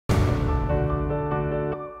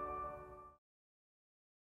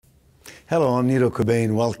Hello, I'm Nito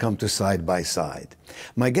Cobain. Welcome to Side by Side.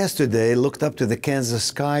 My guest today looked up to the Kansas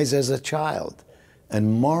skies as a child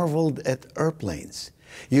and marveled at airplanes.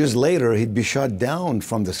 Years later, he'd be shot down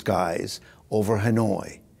from the skies over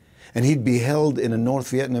Hanoi, and he'd be held in a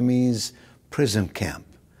North Vietnamese prison camp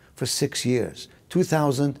for 6 years,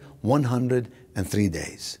 2,103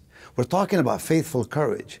 days. We're talking about faithful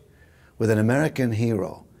courage with an American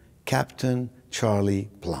hero, Captain Charlie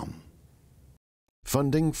Plumb.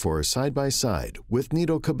 Funding for Side by Side with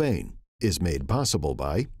Nito Cobain is made possible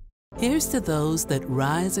by... Here's to those that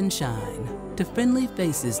rise and shine, to friendly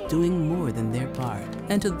faces doing more than their part,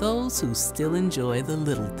 and to those who still enjoy the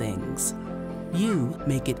little things. You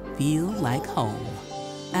make it feel like home.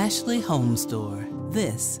 Ashley Home Store.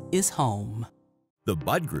 This is home. The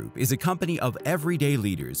Bud Group is a company of everyday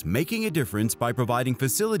leaders making a difference by providing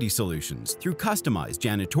facility solutions through customized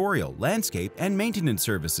janitorial, landscape, and maintenance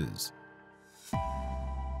services.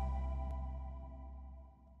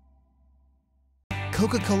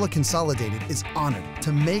 Coca-Cola Consolidated is honored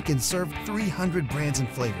to make and serve 300 brands and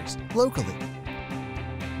flavors locally.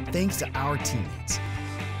 Thanks to our teammates.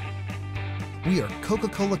 We are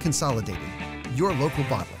Coca-Cola Consolidated, your local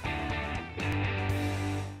bottler.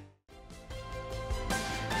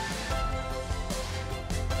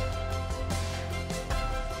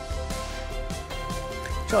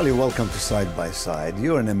 Charlie, welcome to Side by Side.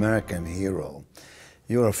 You're an American hero.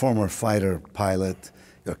 You're a former fighter pilot.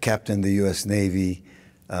 You're captain of the U.S. Navy.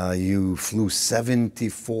 You flew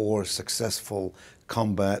 74 successful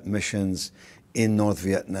combat missions in North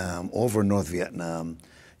Vietnam, over North Vietnam.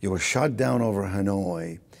 You were shot down over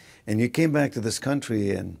Hanoi. And you came back to this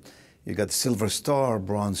country and you got the Silver Star,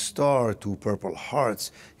 Bronze Star, 2 Purple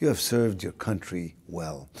Hearts. You have served your country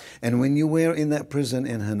well. And when you were in that prison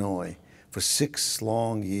in Hanoi for 6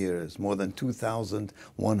 long years, more than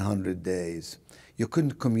 2,100 days, you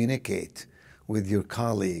couldn't communicate with your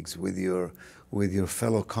colleagues, with your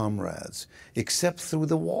fellow comrades, except through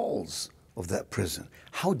the walls of that prison.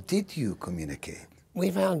 How did you communicate? We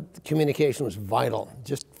found communication was vital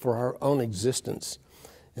just for our own existence,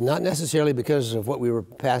 and not necessarily because of what we were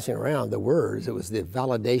passing around, the words. It was the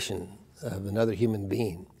validation of another human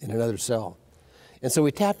being in another cell. And so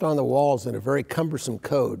we tapped on the walls in a very cumbersome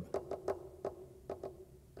code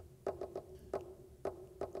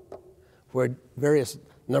where various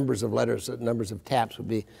numbers of letters, numbers of taps would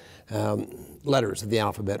be letters of the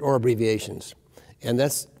alphabet or abbreviations. And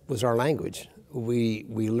that was our language. We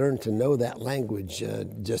learned to know that language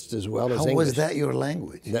just as well as English. How was that your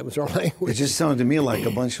language? That was our language. It just sounded to me like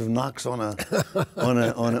a bunch of knocks on a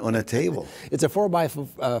table. It's a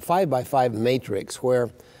 5 by 5 matrix where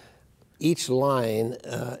each line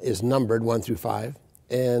is numbered 1 through 5,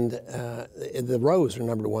 and the rows are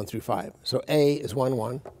numbered 1 through 5. So A is 1,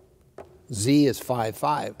 1. Z is 5,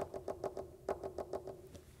 5.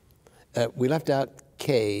 We left out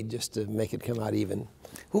K just to make it come out even.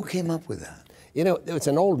 Who came up with that? You know, it's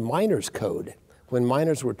an old miner's code. When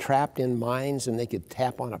miners were trapped in mines and they could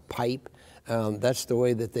tap on a pipe, that's the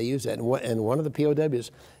way that they used that. And one of the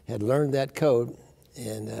POWs had learned that code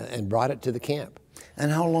and brought it to the camp.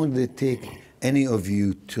 And how long did it take any of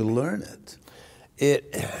you to learn it?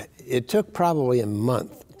 It took probably a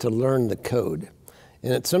month to learn the code.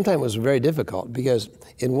 And it sometimes was very difficult because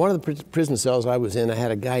in one of the prison cells I was in, I had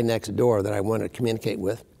a guy next door that I wanted to communicate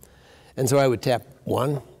with. And so I would tap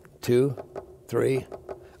 1, 2, 3,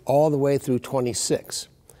 all the way through 26.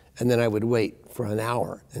 And then I would wait for an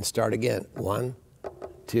hour and start again. 1,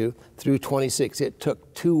 2, through 26. It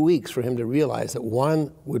took 2 weeks for him to realize that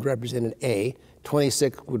 1 would represent an A,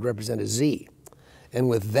 26 would represent a Z. And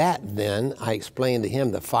with that then, I explained to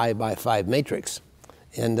him the 5 by 5 matrix.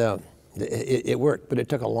 And it worked, but it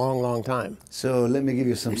took a long, long time. So let me give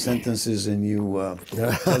you some sentences and you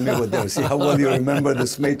tell me what they are. See how well you remember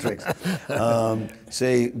this matrix.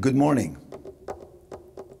 Say, good morning.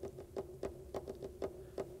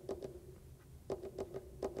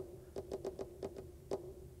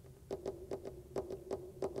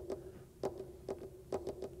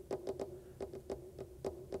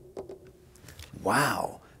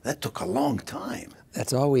 Wow, that took a long time.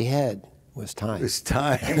 That's all we had. Was time. It was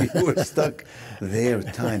time. You were stuck there,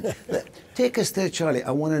 time. Take us there, Charlie.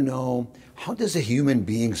 I want to know, how does a human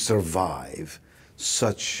being survive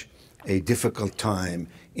such a difficult time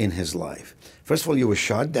in his life? First of all, you were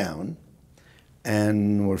shot down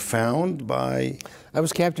and were found by... I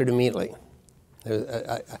was captured immediately.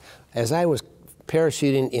 As I was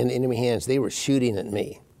parachuting in enemy hands, they were shooting at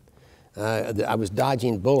me. I was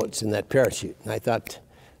dodging bullets in that parachute, and I thought,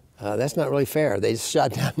 that's not really fair. They just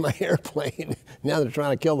shot down my airplane. Now they're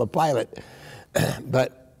trying to kill the pilot.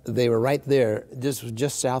 But they were right there,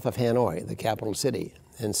 just south of Hanoi, the capital city.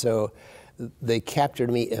 And so they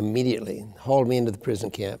captured me immediately, hauled me into the prison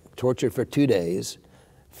camp, tortured for 2 days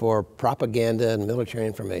for propaganda and military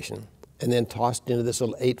information, and then tossed into this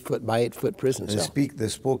little 8-foot by 8-foot prison cell. They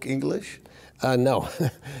spoke English? No,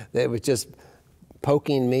 they was just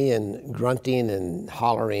poking me and grunting and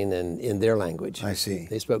hollering and in their language. I see.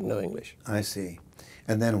 They spoke no English. I see.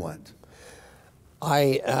 And then what?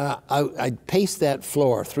 I paced that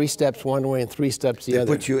floor 3 steps one way and 3 steps the other.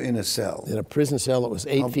 They put you in a cell? In a prison cell that was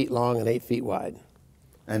 8 feet long and 8 feet wide.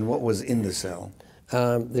 And what was in the cell?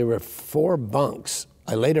 There were 4 bunks.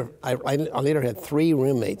 I later had 3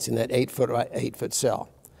 roommates in that 8-foot cell.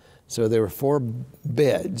 So there were 4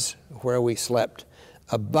 beds where we slept,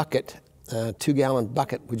 a bucket, a 2-gallon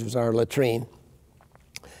bucket, which was our latrine,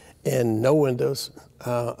 and no windows,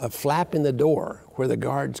 a flap in the door where the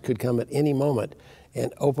guards could come at any moment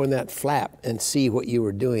and open that flap and see what you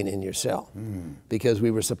were doing in your cell. Because we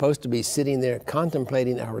were supposed to be sitting there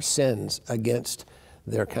contemplating our sins against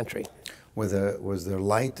their country. Was there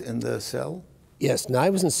light in the cell? Yes. Now, I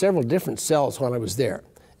was in several different cells while I was there,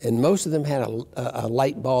 and most of them had a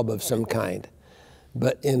light bulb of some kind.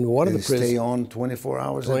 But in one of the prisons... stay on 24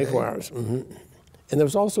 hours 24 hours. And there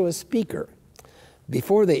was also a speaker.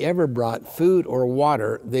 Before they ever brought food or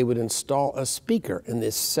water, they would install a speaker in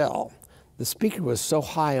this cell. The speaker was so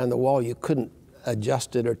high on the wall you couldn't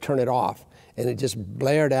adjust it or turn it off, and it just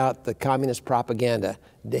blared out the communist propaganda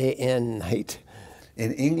day and night.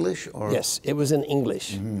 In English? Or? Yes, it was in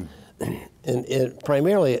English. And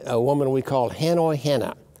primarily a woman we called Hanoi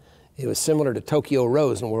Hannah. It was similar to Tokyo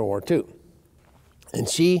Rose in World War II. And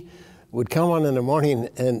she would come on in the morning,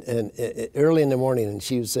 and early in the morning, and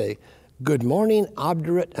she would say, "Good morning,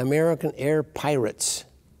 obdurate American air pirates.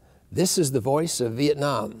 This is the voice of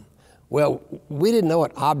Vietnam." Well, we didn't know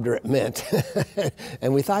what obdurate meant,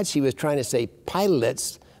 and we thought she was trying to say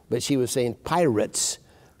pilots, but she was saying pirates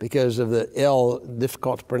because of the L,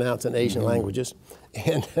 difficult to pronounce in Asian languages.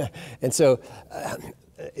 And so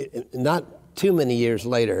not too many years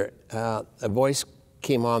later, a voice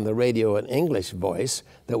came on the radio, an English voice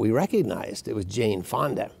that we recognized. It was Jane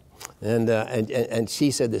Fonda. And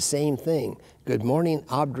she said the same thing. "Good morning,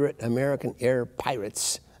 obdurate American air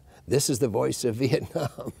pirates. This is the voice of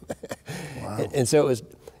Vietnam." Wow. And so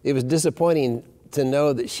it was disappointing to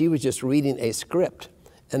know that she was just reading a script,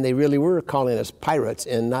 and they really were calling us pirates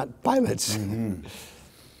and not pilots.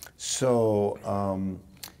 So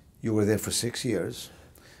you were there for 6 years.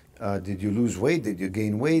 Did you lose weight? Did you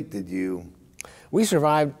gain weight? We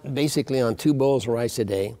survived basically on 2 bowls of rice a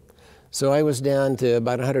day. So I was down to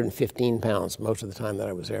about 115 pounds most of the time that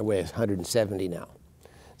I was there. I weigh 170 now.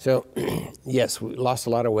 So yes, we lost a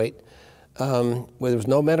lot of weight. Well, there was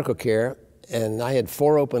no medical care, and I had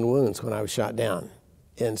 4 open wounds when I was shot down.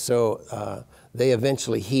 And so they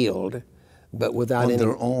eventually healed, but without on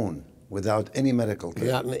their own, without any medical care?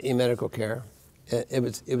 Without any medical care.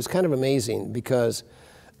 It was kind of amazing because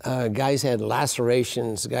guys had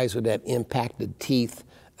lacerations, guys would have impacted teeth,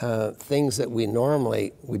 things that we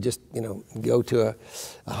normally would just, go to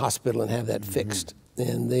a hospital and have that fixed.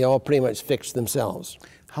 And they all pretty much fixed themselves.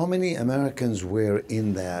 How many Americans were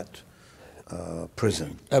in that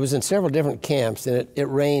prison? I was in several different camps, and it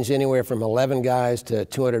ranged anywhere from 11 guys to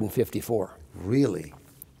 254. Really?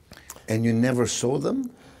 And you never saw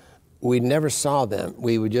them? We never saw them.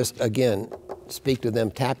 We would just, again, speak to them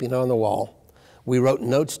tapping on the wall. We wrote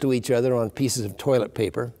notes to each other on pieces of toilet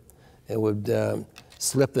paper and would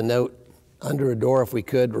slip the note under a door if we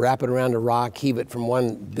could, wrap it around a rock, heave it from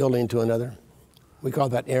one building to another. We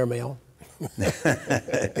called that airmail.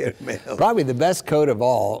 Airmail. Probably the best code of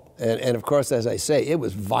all, and of course, as I say, it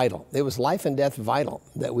was vital. It was life and death vital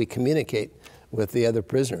that we communicate with the other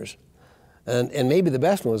prisoners. And maybe the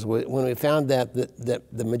best one was when we found that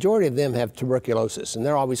the majority of them have tuberculosis, and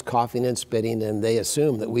they're always coughing and spitting, and they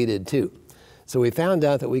assume that we did too. So we found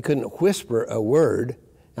out that we couldn't whisper a word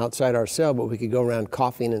outside our cell, but we could go around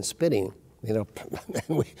coughing and spitting. And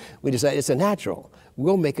we decided it's a natural.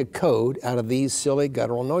 We'll make a code out of these silly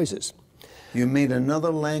guttural noises. You made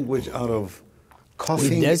another language out of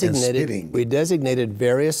coughing and spitting. We designated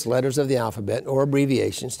various letters of the alphabet or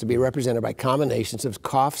abbreviations to be represented by combinations of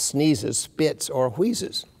coughs, sneezes, spits, or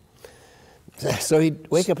wheezes. So he'd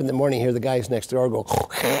wake up in the morning, hear the guys next door go,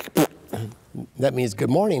 that means, "Good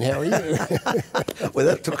morning, how are you?" Well,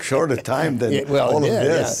 that took shorter time than all of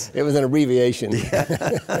this. Yeah. It was an abbreviation.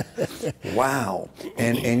 Wow.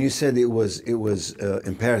 And you said it was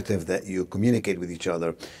imperative that you communicate with each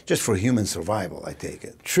other just for human survival, I take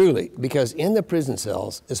it. Truly, because in the prison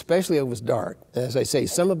cells, especially if it was dark, as I say,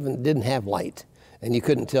 some of them didn't have light, and you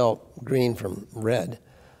couldn't tell green from red.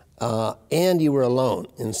 and you were alone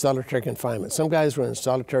in solitary confinement. Some guys were in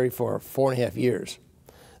solitary for 4.5 years.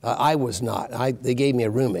 I was not. They gave me a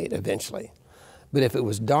roommate eventually. But if it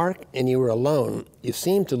was dark and you were alone, you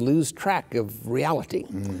seemed to lose track of reality.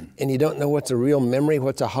 And you don't know what's a real memory,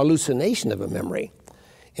 what's a hallucination of a memory.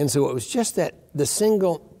 And so it was just that the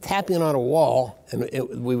single tapping on a wall, and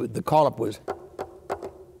the call-up was,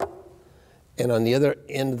 and on the other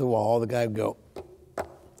end of the wall, the guy would go,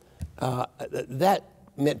 that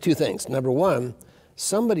meant two things. Number one,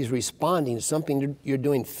 somebody's responding to something you're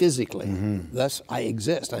doing physically. Thus, I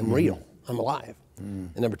exist, I'm real, I'm alive.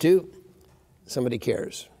 And number two, somebody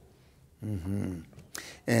cares.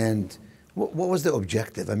 And what was the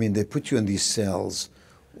objective? I mean, they put you in these cells.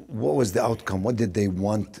 What was the outcome? What did they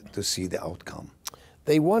want to see the outcome?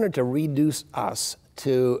 They wanted to reduce us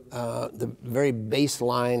to the very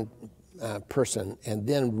baseline person and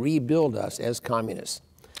then rebuild us as communists.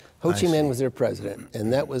 Ho Chi Minh was their president,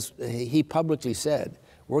 and that was, he publicly said,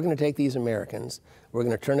 we're going to take these Americans, we're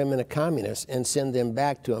going to turn them into communists and send them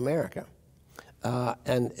back to America.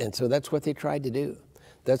 And so that's what they tried to do.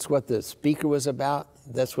 That's what the speaker was about.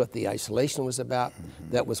 That's what the isolation was about.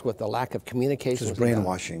 That was what the lack of communication was about. It was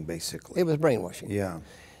brainwashing, basically. It was brainwashing. Yeah.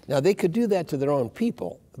 Now, they could do that to their own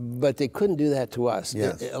people, but they couldn't do that to us.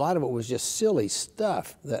 Yes. A lot of it was just silly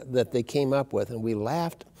stuff that they came up with, and we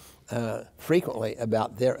laughed frequently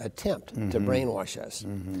about their attempt to brainwash us.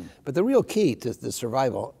 But the real key to the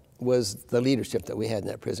survival was the leadership that we had in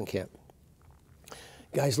that prison camp.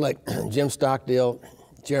 Guys like Jim Stockdale,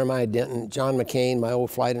 Jeremiah Denton, John McCain, my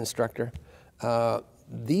old flight instructor,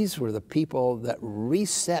 these were the people that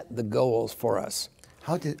reset the goals for us.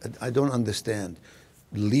 I don't understand,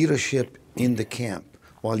 leadership in the camp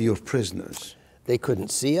while you're prisoners. They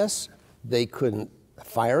couldn't see us, they couldn't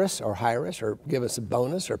fire us or hire us or give us a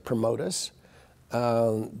bonus or promote us.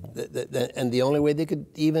 And the only way they could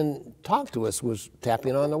even talk to us was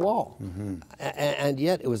tapping on the wall. And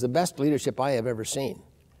yet it was the best leadership I have ever seen.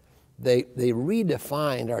 They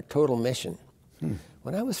redefined our total mission.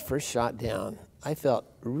 When I was first shot down, I felt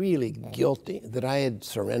really guilty that I had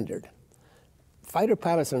surrendered. Fighter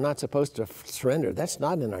pilots are not supposed to surrender. That's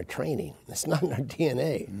not in our training. It's not in our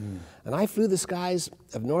DNA. And I flew the skies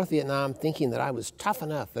of North Vietnam thinking that I was tough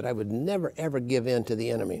enough that I would never, ever give in to the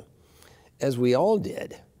enemy, as we all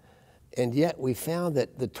did. And yet we found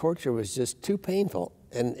that the torture was just too painful.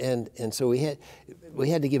 And so we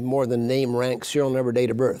had to give more than name, rank, serial number,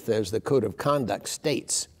 date of birth, as the code of conduct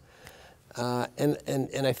states.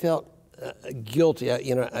 And I felt guilty.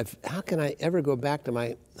 How can I ever go back to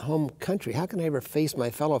my home country? How can I ever face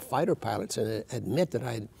my fellow fighter pilots and admit that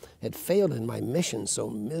I had failed in my mission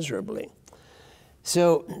so miserably?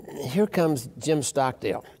 So here comes Jim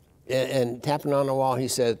Stockdale, and tapping on the wall, he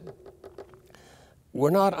said,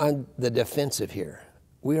 we're not on the defensive here.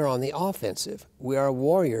 We are on the offensive. We are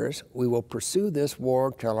warriors. We will pursue this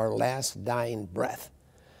war till our last dying breath.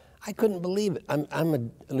 I couldn't believe it. I'm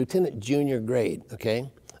a lieutenant junior grade,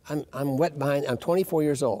 okay? I'm wet behind, I'm 24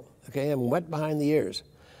 years old, okay? I'm wet behind the ears.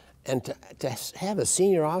 And to have a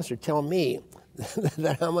senior officer tell me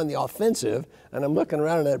that I'm on the offensive and I'm looking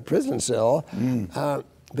around in that prison cell,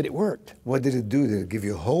 but it worked. What did it do? Did it give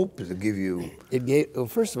you hope? Did it give you... Well,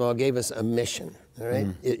 first of all, it gave us a mission, all right?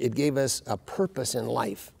 It gave us a purpose in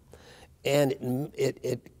life. And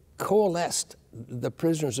it coalesced the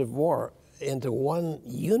prisoners of war into one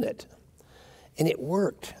unit. And it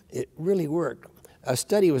worked. It really worked. A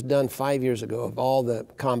study was done 5 years ago of all the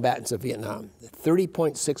combatants of Vietnam.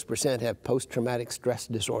 30.6% have post-traumatic stress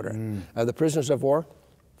disorder. Of the prisoners of war,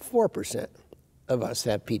 4% of us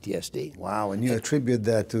have PTSD. Wow, and you attribute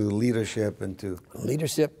that to leadership and to...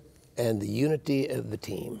 Leadership and the unity of the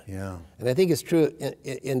team. Yeah. And I think it's true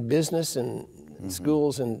in business and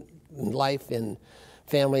schools and in life and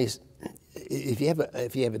families. If you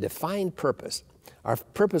have a defined purpose, our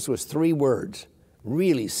purpose was 3 words,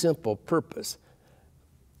 really simple purpose.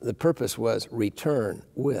 The purpose was return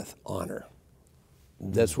with honor.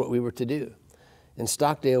 That's what we were to do. And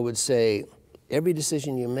Stockdale would say, every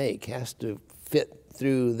decision you make has to fit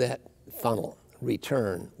through that funnel,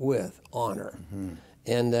 return with honor.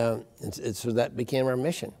 And so that became our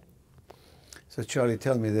mission. So Charlie,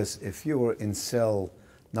 tell me this, if you were in cell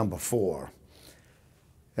number 4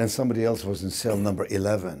 and somebody else was in cell number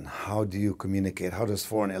 11, how do you communicate? How does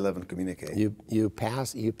 4 and 11 communicate? You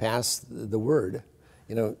pass the word.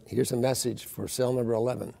 You know, here's a message for cell number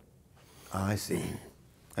 11. I see.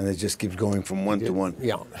 And it just keeps going from one to one.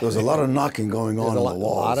 Yeah. There's a lot of knocking going on the walls. A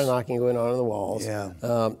lot of knocking going on the walls. Yeah.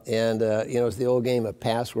 You know, it's the old game of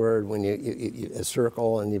password when you a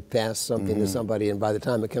circle and you pass something to somebody, and by the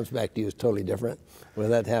time it comes back to you, it's totally different. Well,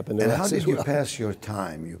 that happened to us. And how did you well. pass your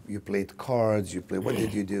time? You played cards. What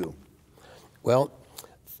did you do? Well,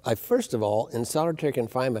 I first of all, in solitary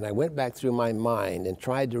confinement, I went back through my mind and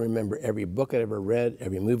tried to remember every book I'd ever read,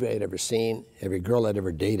 every movie I'd ever seen, every girl I'd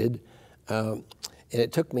ever dated. And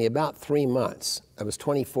it took me about 3 months. I was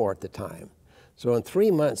 24 at the time. So in 3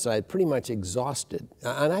 months, I had pretty much exhausted.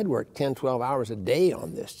 And I'd work 10, 12 hours a day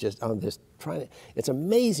on this, just on this trying to. It's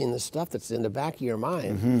amazing the stuff that's in the back of your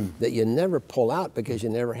mind that you never pull out because you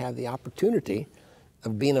never have the opportunity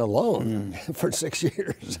of being alone for 6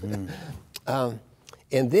 years. And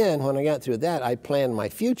then when I got through that, I planned my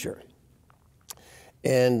future.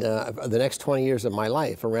 And the next 20 years of my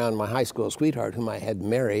life around my high school sweetheart, whom I had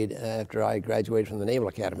married after I graduated from the Naval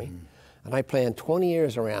Academy. And I planned 20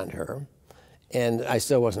 years around her, and I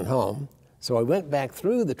still wasn't home. So I went back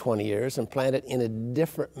through the 20 years and planned it in a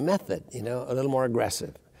different method, you know, a little more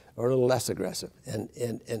aggressive or a little less aggressive.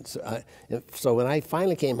 So when I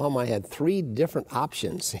finally came home, I had 3 different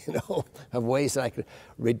options, you know, of ways that I could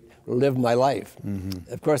live my life.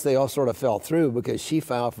 Of course, they all sort of fell through because she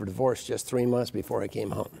filed for divorce just 3 months before I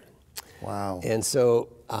came home. Wow. And so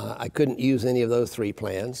I couldn't use any of those 3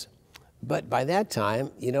 plans. But by that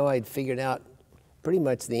time, you know, I'd figured out pretty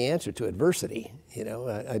much the answer to adversity. You know,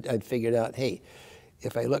 I'd figured out, hey,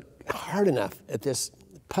 if I look hard enough at this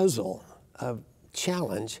puzzle of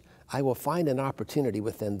challenge, I will find an opportunity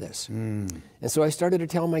within this. And so I started to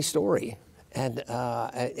tell my story, and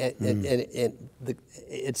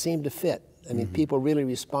it seemed to fit. I mean, people really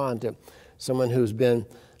respond to someone who's been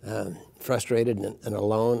frustrated and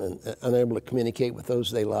alone and unable to communicate with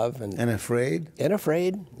those they love. And afraid? And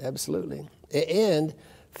afraid, absolutely. And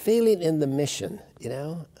failing in the mission, you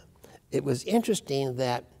know. It was interesting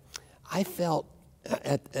that I felt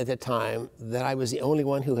at the time that I was the only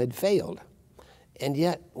one who had failed. And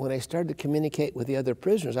yet, when I started to communicate with the other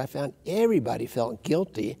prisoners, I found everybody felt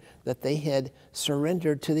guilty that they had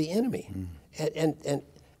surrendered to the enemy. And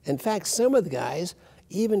in fact, some of the guys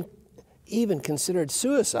even considered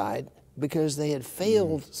suicide because they had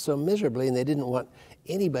failed so miserably and they didn't want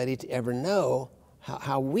anybody to ever know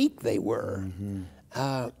how weak they were.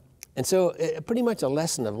 And so pretty much a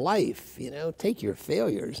lesson of life, you know, take your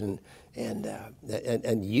failures and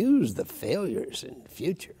use the failures in the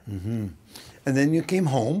future. And then you came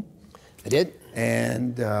home. I did.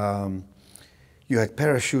 And you had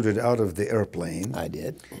parachuted out of the airplane. I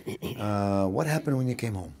did. What happened when you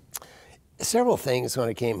came home? Several things when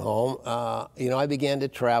I came home. You know, I began to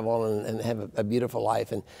travel and have a beautiful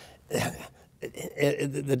life. And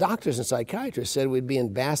the doctors and psychiatrists said we'd be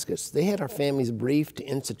in baskets. They had our families briefed to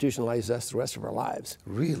institutionalize us the rest of our lives.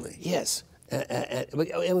 Really? Yes. And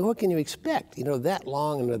what can you expect, you know, that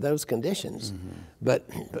long under those conditions? But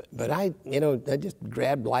I, you know, I just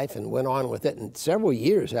grabbed life and went on with it. And several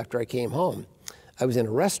years after I came home, I was in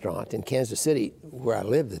a restaurant in Kansas City where I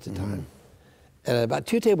lived at the time. And about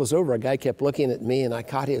 2 tables over, a guy kept looking at me and I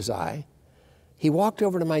caught his eye. He walked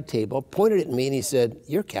over to my table, pointed at me and he said,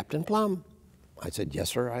 "You're Captain Plumb." I said, "Yes,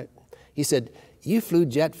 sir." He said, "You flew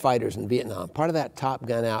jet fighters in Vietnam, part of that Top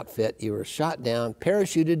Gun outfit. You were shot down,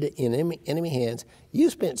 parachuted in enemy hands. You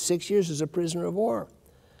spent 6 years as a prisoner of war."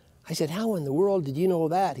 I said, "How in the world did you know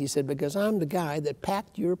that?" He said, "Because I'm the guy that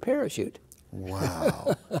packed your parachute."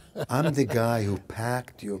 Wow. I'm the guy who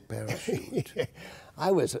packed your parachute.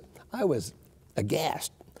 I was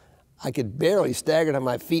aghast. I could barely stagger to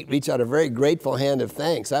my feet, reach out a very grateful hand of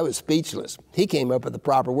thanks. I was speechless. He came up with the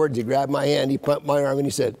proper words. He grabbed my hand, he pumped my arm, and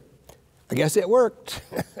he said, "I guess it worked."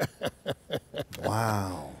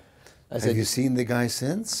 Wow. I said, have you seen the guy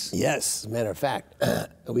since? Yes, as a matter of fact,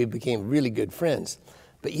 we became really good friends.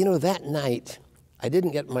 But you know, that night, I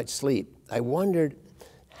didn't get much sleep. I wondered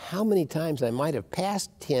how many times I might have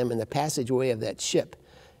passed him in the passageway of that ship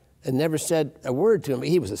and never said a word to him.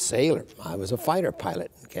 He was a sailor. I was a fighter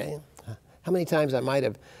pilot, okay? How many times I might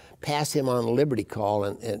have passed him on Liberty Call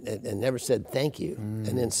and never said thank you.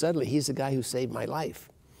 And then suddenly, he's the guy who saved my life.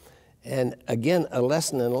 And again, a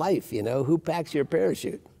lesson in life, you know, who packs your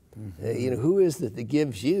parachute? You know, who is it that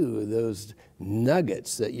gives you those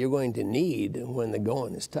nuggets that you're going to need when the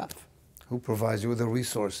going is tough? Who provides you with the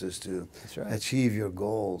resources to right. achieve your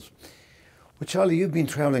goals? Well, Charlie, you've been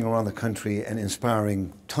traveling around the country and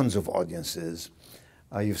inspiring tons of audiences.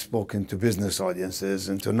 You've spoken to business audiences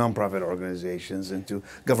and to nonprofit organizations and to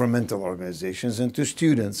governmental organizations and to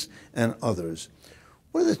students and others.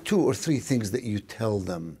 What are the 2 or 3 things that you tell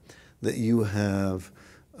them that you have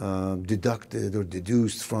deducted or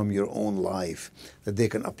deduced from your own life that they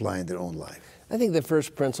can apply in their own life? I think the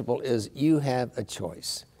first principle is you have a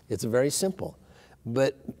choice. It's very simple,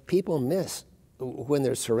 but people miss when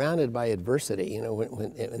they're surrounded by adversity. You know,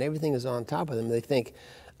 when everything is on top of them, they think,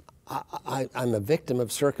 I'm a victim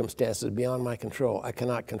of circumstances beyond my control. I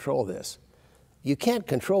cannot control this. You can't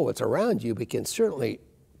control what's around you, but you can certainly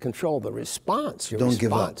control the response. Don't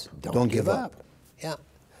give up. Don't give up. Yeah,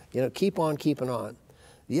 you know, keep on keeping on.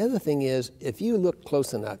 The other thing is, if you look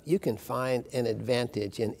close enough, you can find an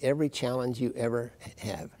advantage in every challenge you ever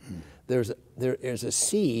have. There's a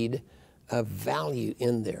seed of value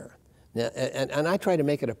in there. Now, and I try to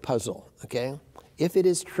make it a puzzle, okay? If it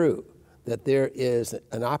is true that there is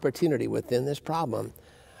an opportunity within this problem,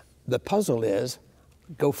 the puzzle is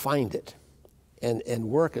go find it and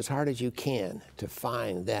work as hard as you can to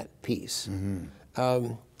find that piece.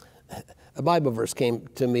 A Bible verse came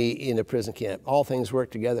to me in a prison camp. All things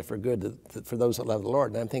work together for good for those that love the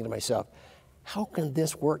Lord. And I'm thinking to myself, how can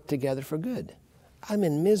this work together for good? I'm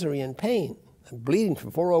in misery and pain. I'm bleeding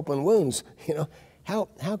from 4 open wounds. You know,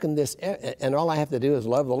 how can this? And all I have to do is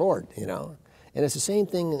love the Lord. You know, and it's the same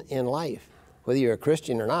thing in life, whether you're a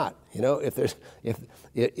Christian or not. You know,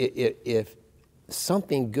 if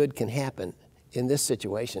something good can happen in this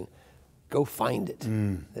situation, go find it.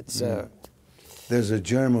 It's. There's a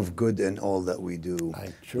germ of good in all that we do,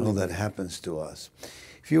 all that happens to us.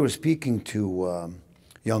 If you were speaking to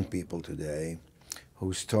young people today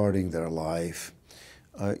who's starting their life,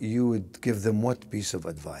 you would give them what piece of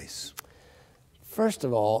advice? First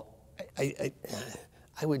of all, I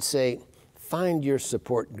would say find your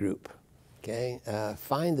support group, okay?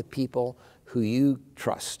 Find the people who you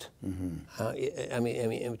trust. I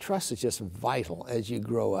mean, trust is just vital as you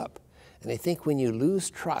grow up. And I think when you lose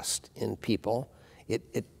trust in people,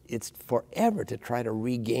 it's forever to try to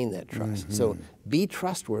regain that trust. So be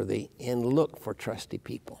trustworthy and look for trustworthy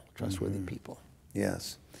people.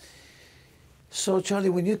 Yes. So Charlie,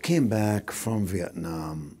 when you came back from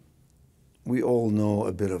Vietnam, we all know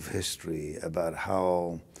a bit of history about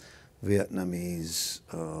how Vietnamese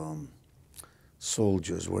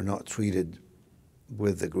soldiers were not treated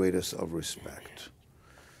with the greatest of respect.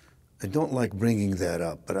 I don't like bringing that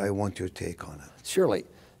up, but I want your take on it. Surely.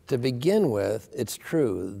 To begin with, it's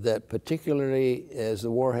true that particularly as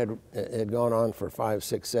the war had gone on for 5,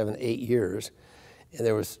 6, 7, 8 years, and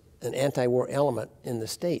there was an anti-war element in the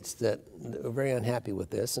States that were very unhappy with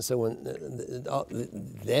this. And so when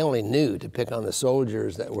they only knew to pick on the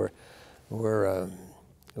soldiers that were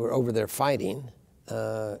over there fighting,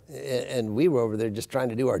 and we were over there just trying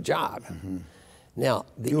to do our job. Now,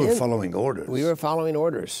 you were following orders. We were following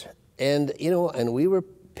orders, and you know, and we were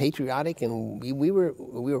patriotic, and we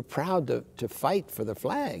were proud to fight for the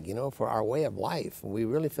flag, you know, for our way of life. We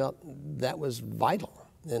really felt that was vital,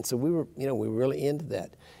 and so we were really into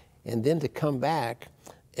that. And then to come back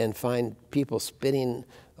and find people spitting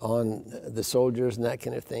on the soldiers and that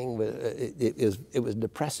kind of thing, it was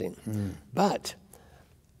depressing. But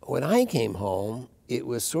when I came home, it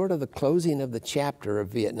was sort of the closing of the chapter of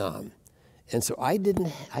Vietnam, and so I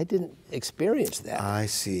didn't experience that. I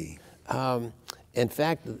see. In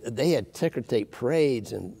fact, they had ticker tape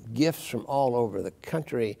parades and gifts from all over the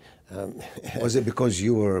country. Was it because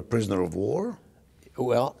you were a prisoner of war?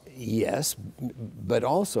 Well, yes, but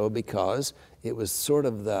also because it was sort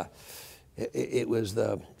of it was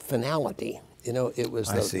the finality. You know, it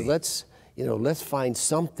was let's find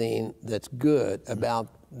something that's good about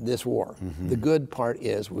this war. The good part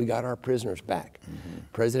is we got our prisoners back.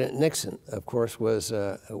 President Nixon, of course, was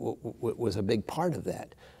a big part of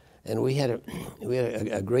that. And we had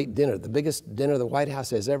a great dinner. The biggest dinner the White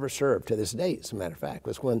House has ever served to this day, as a matter of fact,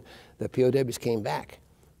 was when the POWs came back.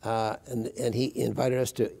 And he invited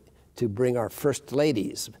us to bring our first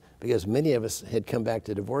ladies, because many of us had come back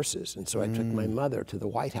to divorces. And so I took my mother to the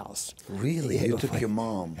White House. Really? You took your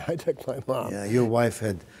mom? I took my mom. Yeah, your wife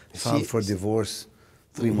had filed for divorce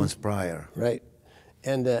 3 months prior. Right.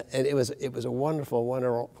 And it was a wonderful,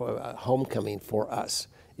 wonderful homecoming for us.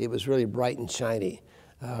 It was really bright and shiny.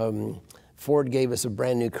 Ford gave us a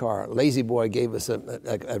brand new car. Lazy Boy gave us a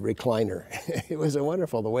recliner. It was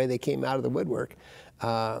wonderful the way they came out of the woodwork.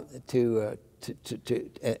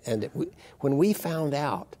 When we found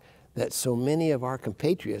out that so many of our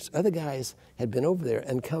compatriots, other guys, had been over there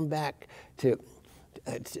and come back to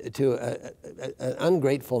an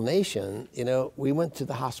ungrateful nation, you know, we went to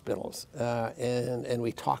the hospitals and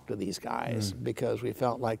we talked to these guys because we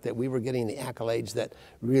felt like that we were getting the accolades that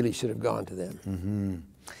really should have gone to them.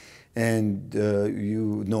 And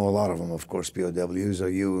you know a lot of them, of course, POWs. Are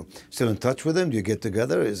you still in touch with them? Do you get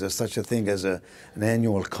together? Is there such a thing as an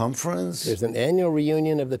annual conference? There's an annual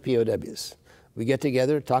reunion of the POWs. We get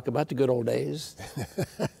together, talk about the good old days.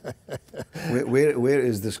 Where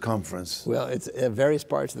is this conference? Well, it's in various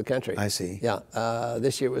parts of the country. I see. Yeah,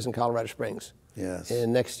 this year it was in Colorado Springs. Yes.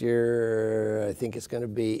 And next year, I think it's going to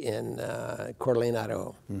be in Coeur d'Alene,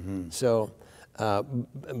 Idaho. So,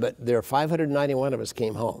 but there are 591 of us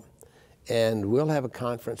came home. And we'll have a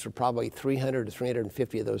conference for probably 300 to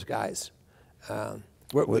 350 of those guys.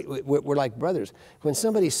 We're like brothers. When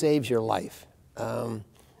somebody saves your life,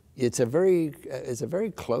 it's a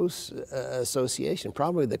very close association,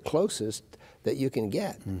 probably the closest that you can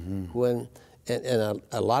get. When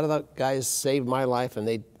a lot of the guys saved my life, and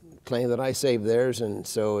they claim that I saved theirs, and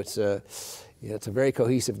so it's a very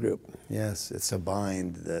cohesive group. Yes, it's a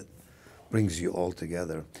bind that brings you all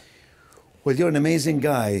together. Well, you're an amazing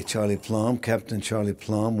guy, Charlie Plumb, Captain Charlie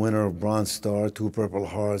Plumb, winner of Bronze Star, 2 Purple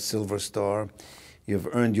Hearts, Silver Star. You've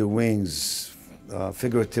earned your wings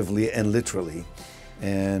figuratively and literally.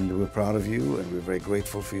 And we're proud of you, and we're very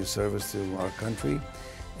grateful for your service to our country.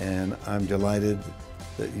 And I'm delighted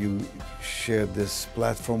that you shared this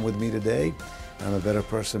platform with me today. I'm a better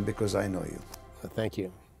person because I know you. Well, thank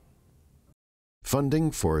you. Funding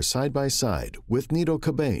for Side by Side with Nito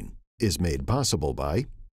Cobain is made possible by...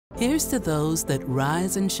 Here's to those that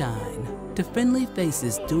rise and shine, to friendly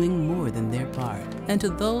faces doing more than their part, and to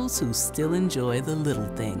those who still enjoy the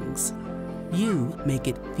little things. You make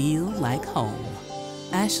it feel like home.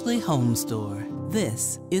 Ashley Home Store.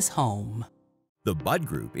 This is home. The Bud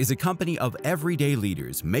Group is a company of everyday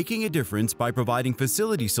leaders making a difference by providing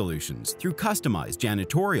facility solutions through customized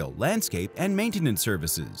janitorial, landscape, and maintenance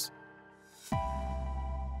services.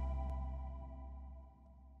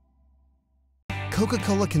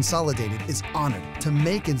 Coca-Cola Consolidated is honored to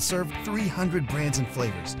make and serve 300 brands and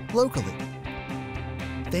flavors locally.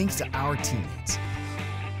 Thanks to our teammates.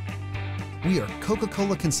 We are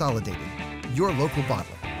Coca-Cola Consolidated, your local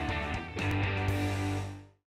bottler.